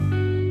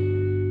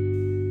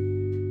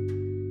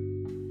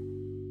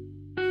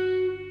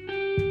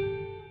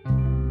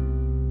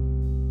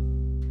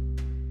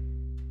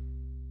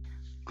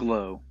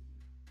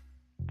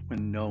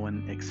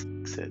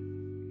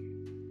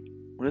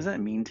What does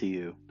that mean to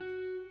you?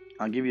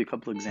 I'll give you a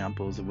couple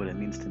examples of what it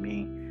means to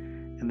me,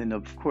 and then,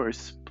 of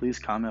course, please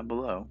comment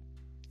below.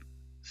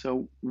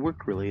 So,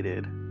 work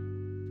related.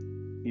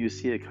 You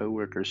see a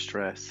coworker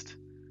stressed,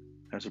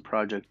 there's a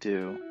project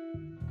due,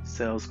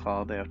 sales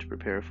call they have to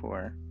prepare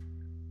for.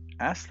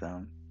 Ask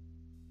them,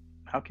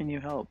 how can you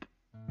help?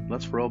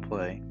 Let's role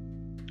play.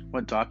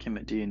 What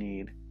document do you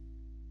need?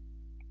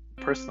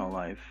 Personal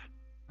life.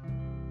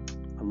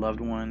 A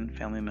loved one,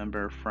 family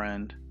member,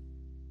 friend,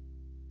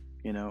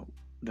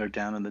 they're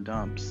down in the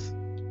dumps,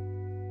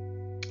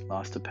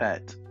 lost a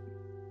pet,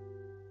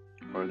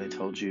 or they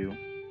told you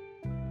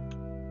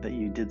that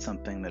you did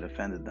something that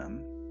offended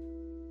them.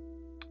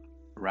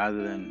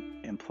 Rather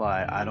than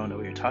imply, I don't know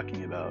what you're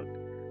talking about,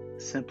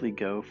 simply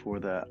go for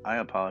the, I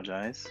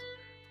apologize.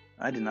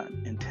 I did not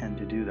intend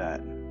to do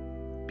that.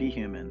 Be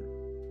human.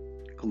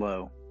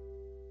 Glow.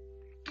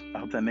 I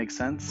hope that makes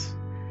sense.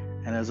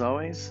 And as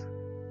always,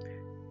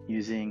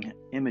 using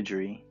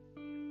imagery,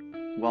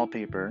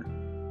 wallpaper,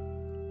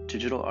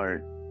 digital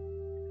art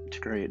to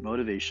create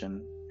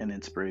motivation and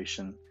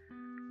inspiration,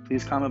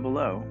 please comment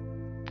below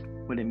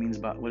what it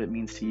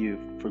means to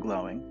you for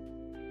glowing.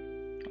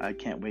 I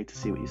can't wait to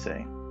see what you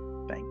say.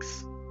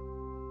 Thanks.